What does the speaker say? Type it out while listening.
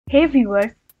Hey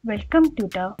viewers, welcome to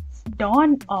the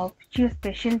Dawn of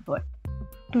Geospatial World.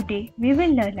 Today we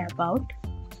will learn about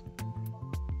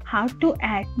how to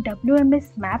add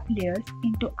WMS map layers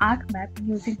into ArcMap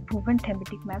using Bhuvan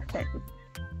Thematic Map Services.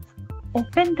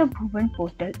 Open the Bhuvan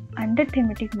portal. Under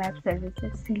Thematic Map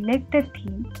Services, select the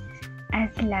theme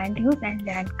as Land Use and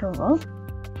Land Cover.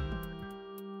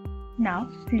 Now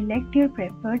select your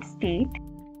preferred state.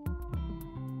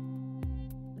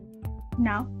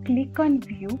 Now click on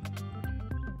View.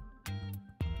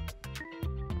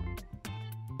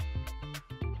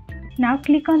 Now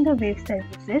click on the Web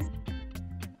Services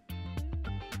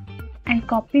and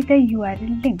copy the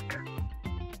URL link.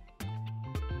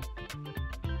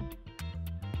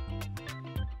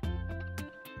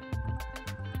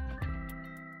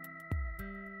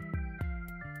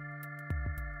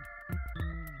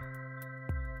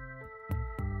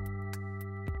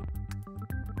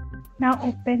 Now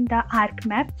open the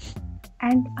ArcMap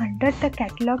and under the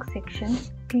catalog section,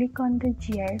 click on the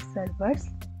GIS servers.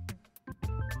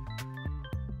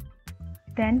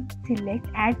 Then select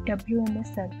Add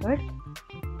WMS server.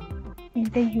 In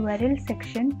the URL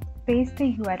section, paste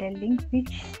the URL link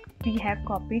which we have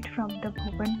copied from the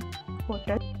Bhuvan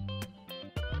portal.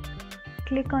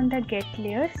 Click on the Get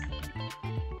Layers,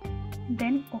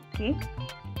 then OK.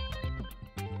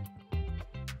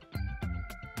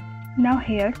 Now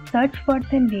here, search for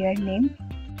the layer name.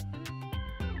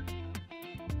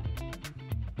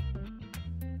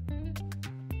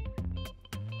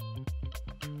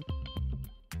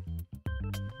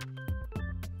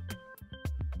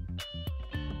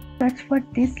 Search for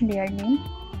this layer name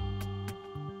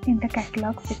in the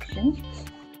catalog section.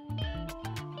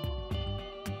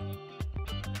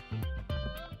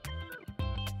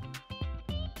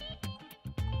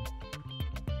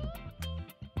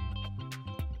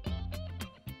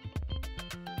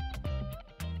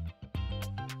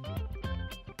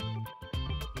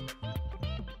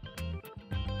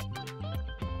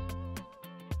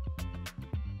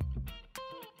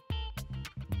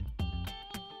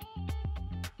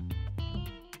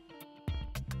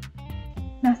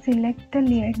 Now select the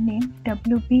layer name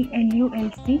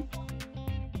WBLULC.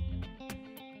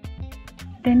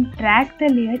 Then drag the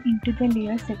layer into the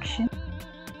layer section.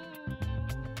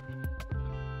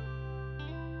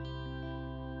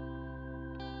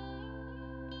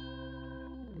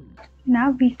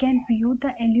 Now we can view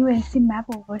the LULC map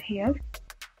over here.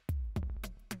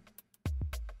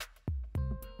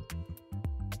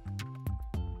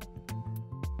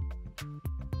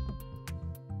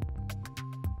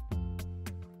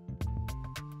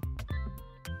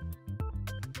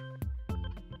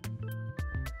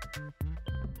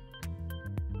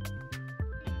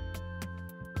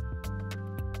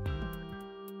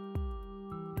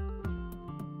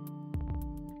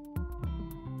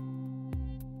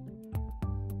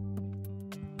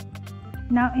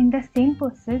 Now in the same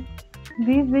process,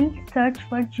 we will search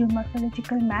for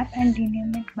geomorphological map and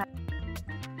linear map.